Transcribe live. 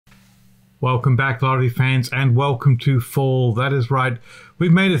Welcome back, lottery fans, and welcome to fall. That is right.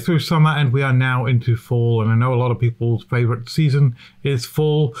 We've made it through summer and we are now into fall, and I know a lot of people's favorite season is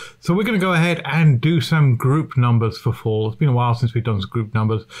fall. So we're going to go ahead and do some group numbers for fall. It's been a while since we've done some group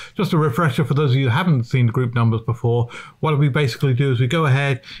numbers. Just a refresher for those of you who haven't seen the group numbers before. What we basically do is we go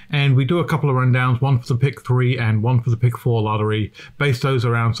ahead and we do a couple of rundowns, one for the pick 3 and one for the pick 4 lottery. Base those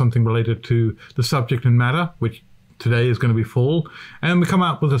around something related to the subject and matter, which today is going to be fall, and we come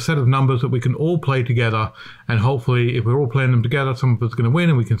up with a set of numbers that we can all play together, and hopefully if we're all playing them together, some of us are going to win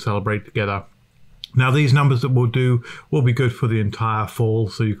and we can celebrate together. Now these numbers that we'll do will be good for the entire fall,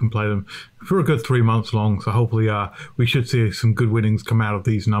 so you can play them for a good 3 months long, so hopefully we should see some good winnings come out of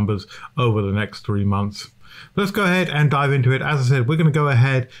these numbers over the next 3 months. Let's go ahead and dive into it. As I said, we're going to go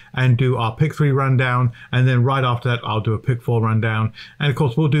ahead and do our pick 3 rundown, and then right after that I'll do a pick 4 rundown, and of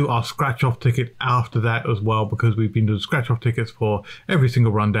course we'll do our scratch off ticket after that as well, because we've been doing scratch off tickets for every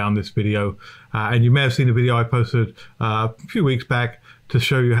single rundown this video, and you may have seen a video I posted a few weeks back to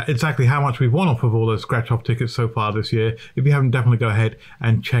show you exactly how much we've won off of all those scratch off tickets so far this year. If you haven't, definitely go ahead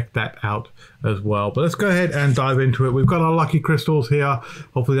and check that out as well. But let's go ahead and dive into it. We've got our lucky crystals here.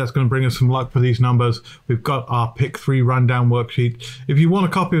 Hopefully that's going to bring us some luck for these numbers. We've got our pick 3 rundown worksheet. If you want a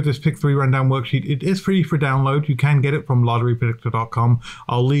copy of this pick 3 rundown worksheet, it is free for download. You can get it from lotterypredictor.com.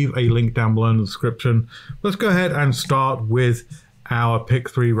 I'll leave a link down below in the description. Let's go ahead and start with our pick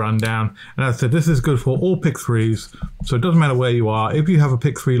 3 rundown, and as I said, this is good for all pick 3s, so it doesn't matter where you are. If you have a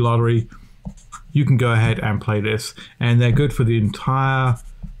pick 3 lottery, you can go ahead and play this, and they're good for the entire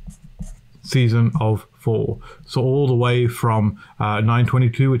season of fall, so all the way from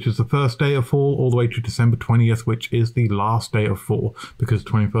 9/22, which is the first day of fall, all the way to December 20th, which is the last day of fall, because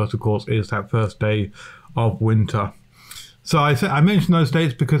 21st of course is that first day of winter. So I mentioned those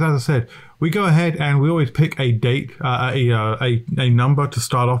dates because, as I said, we go ahead and we always pick a date, a number to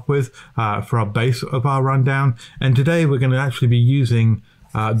start off with for our base of our rundown. And today we're going to actually be using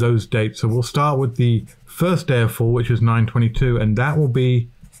those dates. So we'll start with the first day of fall, which is 9/22, and that will be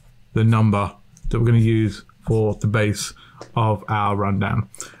the number that we're going to use for the base of our rundown.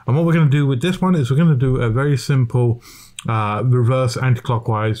 And what we're going to do with this one is we're going to do a very simple reverse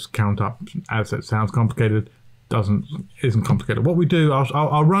anti-clockwise count up. As it sounds complicated, isn't complicated. What we do,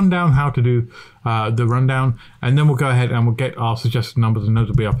 I'll run down how to do the rundown, and then we'll go ahead and we'll get our suggested numbers, and those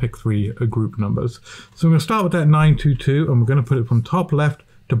will be our pick 3 group numbers. So we're going to start with that 922, and we're going to put it from top left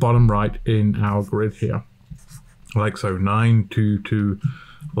to bottom right in our grid here, like so. 922,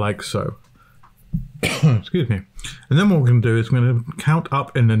 like so. Excuse me. And then what we're going to do is we're going to count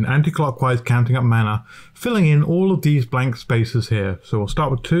up in an anti-clockwise counting up manner, filling in all of these blank spaces here. So we'll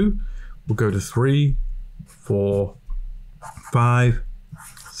start with 2, we'll go to 3, 4, 5,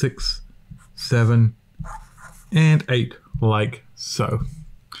 6, 7, and 8, like so.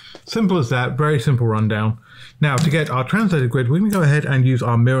 Simple as that, very simple rundown. Now to get our translated grid, we're going to go ahead and use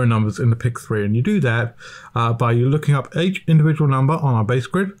our mirror numbers in the pick 3, and you do that by you looking up each individual number on our base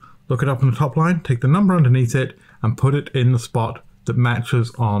grid, look it up on the top line, take the number underneath it, and put it in the spot that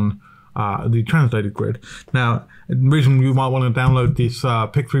matches on the translated grid. Now, the reason you might want to download this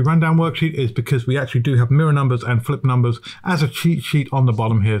pick 3 rundown worksheet is because we actually do have mirror numbers and flip numbers as a cheat sheet on the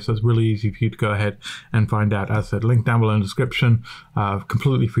bottom here, so it's really easy for you to go ahead and find out. As I said, link down below in the description,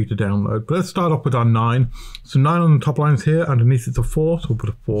 completely free to download. But let's start off with our 9. So 9 on the top line is here, underneath it's a 4, so we'll put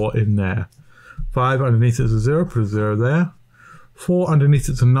a 4 in there. 5 underneath it's a 0, put a 0 there. 4 underneath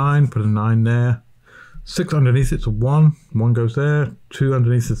it's a 9, put a 9 there. 6 underneath it's a 1, 1 goes there. 2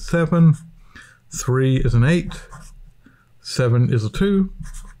 underneath is 7, 3 is an 8, 7 is a 2,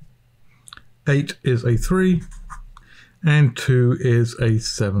 8 is a 3, and 2 is a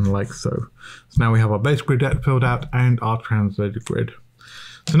 7, like so. So now we have our base grid filled out and our translated grid.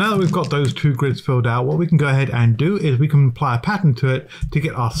 So now that we've got those 2 grids filled out, what we can go ahead and do is we can apply a pattern to it to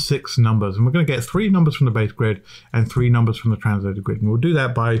get our 6 numbers. And we're going to get 3 numbers from the base grid and 3 numbers from the translated grid. And we'll do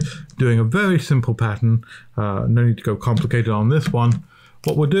that by doing a very simple pattern. No need to go complicated on this one.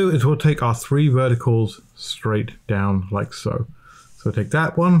 What we'll do is we'll take our 3 verticals straight down like so. So take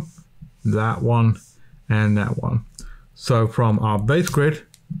that one, and that one. So from our base grid,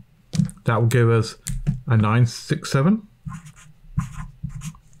 that will give us a 9, 6, 7.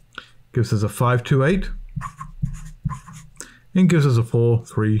 Gives us a 5, 2, 8, and gives us a 4,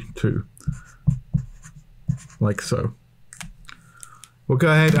 3, 2, like so. We'll go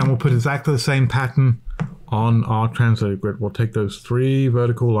ahead and we'll put exactly the same pattern on our translated grid. We'll take those 3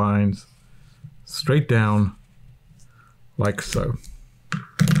 vertical lines straight down, like so.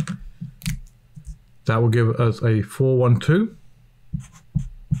 That will give us a 4, 1, 2,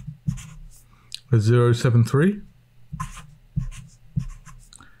 a 0, 7, 3,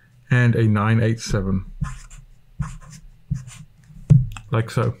 and a 987.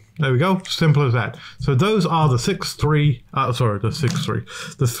 Like so. There we go. Simple as that. So those are the pick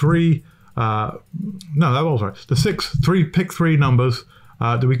three numbers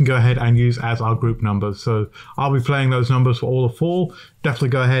that we can go ahead and use as our group numbers. So I'll be playing those numbers for all of fall. Definitely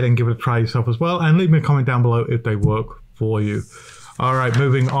go ahead and give it a try yourself as well, and leave me a comment down below if they work for you. All right,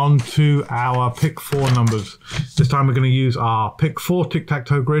 moving on to our pick 4 numbers. This time we're going to use our pick 4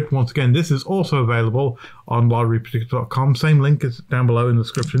 tic-tac-toe grid. Once again, this is also available on lotterypredictor.com. Same link is down below in the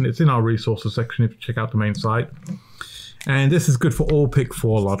description. It's in our resources section if you check out the main site. And this is good for all pick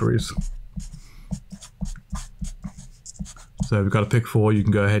 4 lotteries. So if you've got a pick 4, you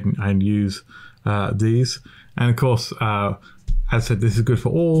can go ahead and use these. And of course, as I said, this is good for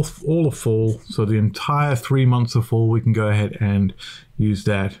all of fall. So the entire 3 months of fall, we can go ahead and use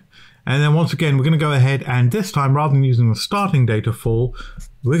that. And then once again, we're going to go ahead and this time, rather than using the starting date of fall,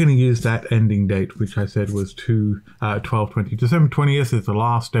 we're going to use that ending date, which I said was 12/20. December 20th is the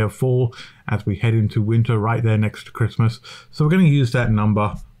last day of fall as we head into winter right there next to Christmas. So we're going to use that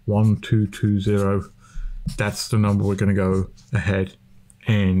number 1220. That's the number we're going to go ahead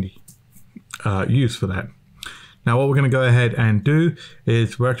and use for that. Now what we're going to go ahead and do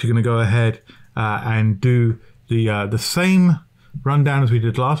is we're actually going to go ahead and do the same rundown as we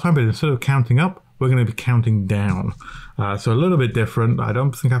did last time, but instead of counting up, we're going to be counting down. So a little bit different. I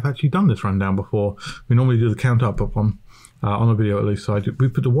don't think I've actually done this rundown before. We normally do the count up on the video at least. So we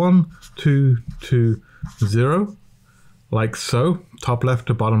put the 1, 2, 2, 0, like so, top left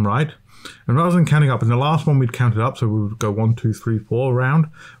to bottom right. And rather than counting up, in the last one we'd counted up, so we would go 1, 2, 3, 4 around.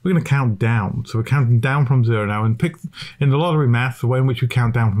 We're going to count down. So we're counting down from 0 now. And in the lottery math, the way in which you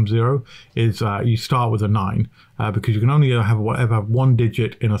count down from 0 is you start with a 9 because you can only have one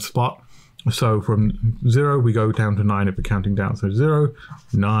digit in a spot. So from 0 we go down to 9 if we're counting down. So 0,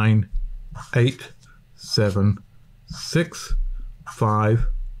 9, 8, 7, 6, 5,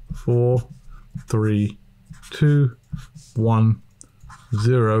 4, 3, 2, 1,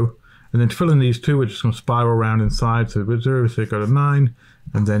 0. And then to fill in these two, we're just going to spiral around inside. So with 0, so go to 9,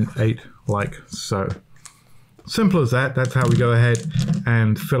 and then 8, like so. Simple as that. That's how we go ahead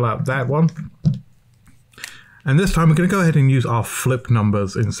and fill out that one. And this time we're going to go ahead and use our flip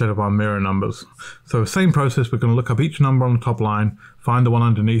numbers instead of our mirror numbers. So same process, we're going to look up each number on the top line, find the one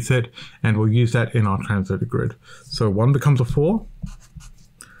underneath it, and we'll use that in our translated grid. So 1 becomes a 4,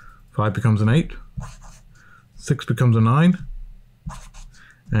 5 becomes an 8, 6 becomes a 9,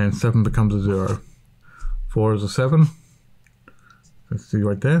 and 7 becomes a 0. 4 is a 7. Let's see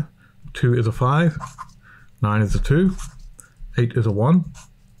right there. 2 is a 5. 9 is a 2. 8 is a 1.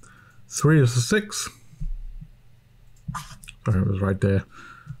 3 is a 6. Sorry, it was right there.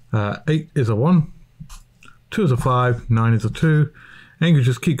 8 is a 1. 2 is a 5. 9 is a 2. And you can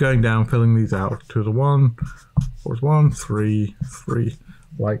just keep going down, filling these out. 2 is a 1. 4 is 1. 3, 3,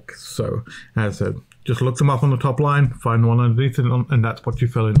 like so. As I said, just look them up on the top line, find the one underneath it, and that's what you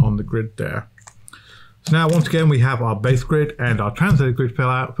fill in on the grid there. So now, once again, we have our base grid and our translated grid filled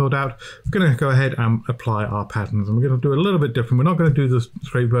out. We're going to go ahead and apply our patterns, and we're going to do a little bit different. We're not going to do the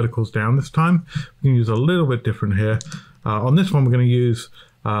straight verticals down this time. We're going to use a little bit different here. On this one, we're going to use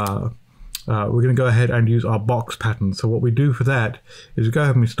we're going to go ahead and use our box pattern. So what we do for that is we go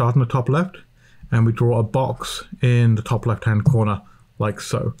ahead and we start in the top left, and we draw a box in the top left-hand corner, like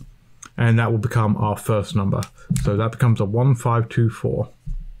so. And that will become our first number. So that becomes a 1524.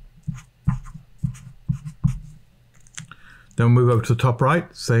 Then we'll move over to the top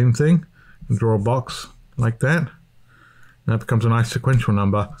right, same thing, and draw a box like that. And that becomes a nice sequential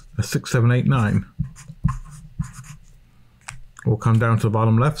number, a 6789. We'll come down to the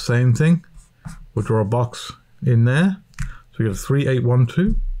bottom left, same thing. We'll draw a box in there. So we get a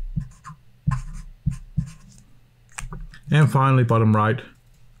 3812. And finally, bottom right,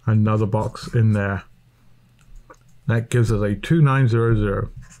 another box in there. That gives us a 2900.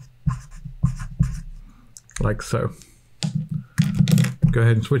 Like so. Go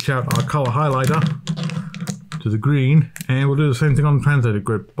ahead and switch out our color highlighter to the green, and we'll do the same thing on the translated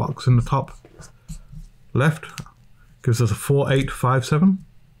grid. Box in the top left gives us a 4857.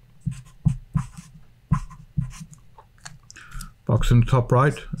 Box in the top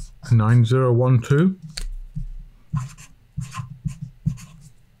right, 9012.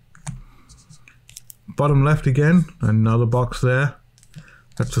 Bottom left again, another box there.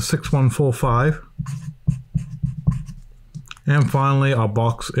 That's a 6145. And finally, our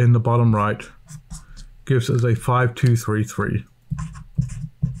box in the bottom right gives us a 5233.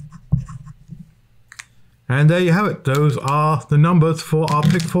 And there you have it. Those are the numbers for our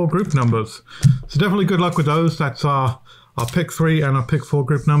Pick 4 group numbers. So definitely good luck with those. That's our our pick 3 and our pick 4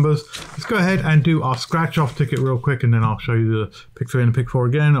 group numbers. Let's go ahead and do our scratch off ticket real quick, and then I'll show you the pick 3 and pick 4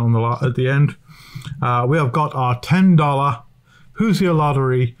 again on at the end. We have got our $10 Who's Your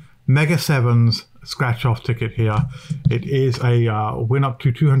Lottery Mega Sevens scratch off ticket here. It is a win up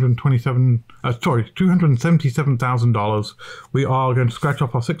to $277,000. We are going to scratch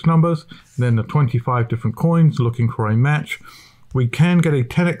off our 6 numbers, then the 25 different coins, looking for a match. We can get a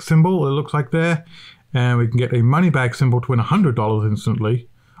 10x symbol, it looks like there, and we can get a money bag symbol to win $100 instantly.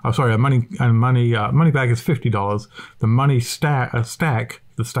 Oh, sorry, a money bag is $50. The money stack, the stack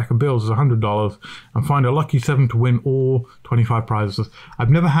of bills is $100, and find a lucky 7 to win all 25 prizes. I've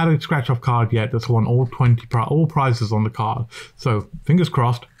never had a scratch off card yet that's won all prizes on the card. So fingers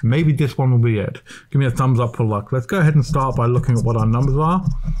crossed, maybe this one will be it. Give me a thumbs up for luck. Let's go ahead and start by looking at what our numbers are.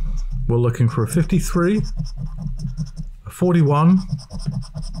 We're looking for a 53, a 41,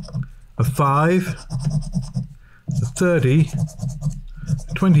 a 5, a 30,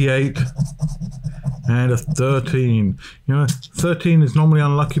 28, and a 13. You know, 13 is normally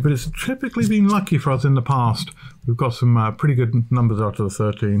unlucky, but it's typically been lucky for us in the past. We've got some pretty good numbers out of the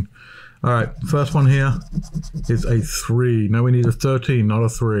 13. All right, first one here is a 3. No, we need a 13, not a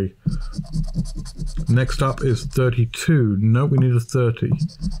 3. Next up is 32. No, we need a 30.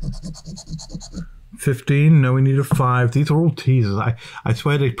 15, no, we need a 5. These are all teasers. I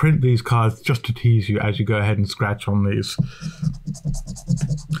swear they print these cards just to tease you as you go ahead and scratch on these.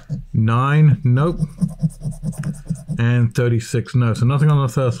 9, nope. And 36, no. So nothing on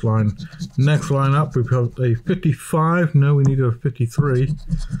the first line. Next line up, we've got a 55. No, we need a 53.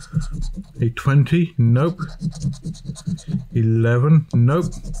 A 20, nope. 11,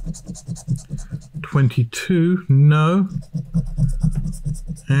 nope. 22, no.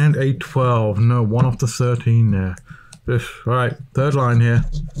 And a 12, no. One off the 13 there. All right, third line here.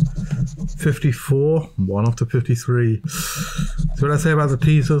 54, one off the 53. So what I say about the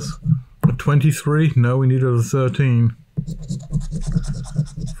teasers? A 23, no, we needed a 13.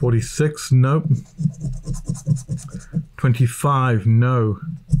 46, nope. 25, no.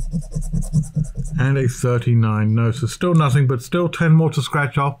 And a 39, no. So still nothing, but still 10 more to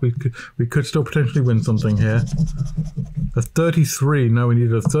scratch off. We could still potentially win something here. A 33, no, we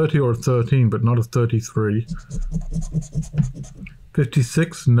needed a 30 or a 13, but not a 33.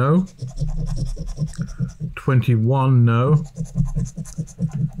 56, no. 21, no.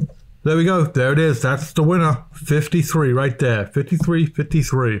 There we go. There it is. That's the winner. 53 right there. 53,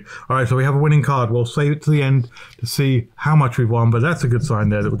 53. All right, so we have a winning card. We'll save it to the end to see how much we've won, but that's a good sign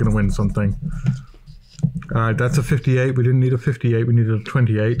there that we're going to win something. All right, that's a 58. We didn't need a 58. We needed a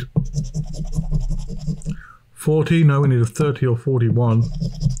 28. 40. No, we need a 30 or 41.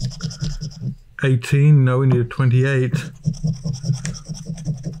 18. No, we need a 28.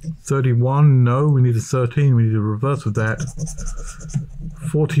 31. No, we need a 13. We need a reverse of that.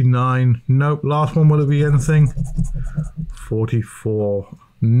 49, nope. Last one, will it be anything? 44,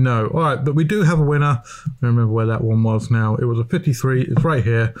 no. All right, but we do have a winner. I remember where that one was now. It was a 53. It's right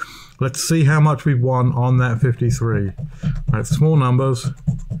here. Let's see how much we've won on that 53. All right, small numbers.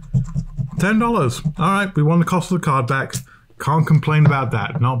 $10. All right, we won the cost of the card back. Can't complain about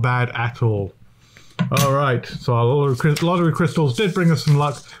that. Not bad at all. All right, so our lottery crystals did bring us some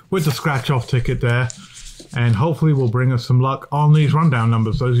luck with the scratch-off ticket there. And hopefully will bring us some luck on these rundown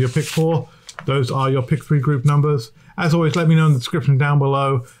numbers. Those are your pick 4. Those are your pick 3 group numbers. As always, let me know in the description down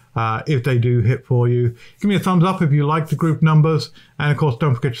below if they do hit for you. Give me a thumbs up if you like the group numbers. And of course,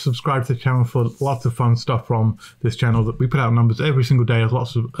 don't forget to subscribe to the channel for lots of fun stuff from this channel. That we put out numbers every single day, as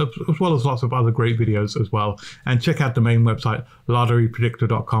well as lots of other great videos as well. And check out the main website,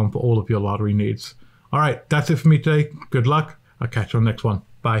 lotterypredictor.com, for all of your lottery needs. All right, that's it for me today. Good luck. I'll catch you on the next one.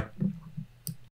 Bye.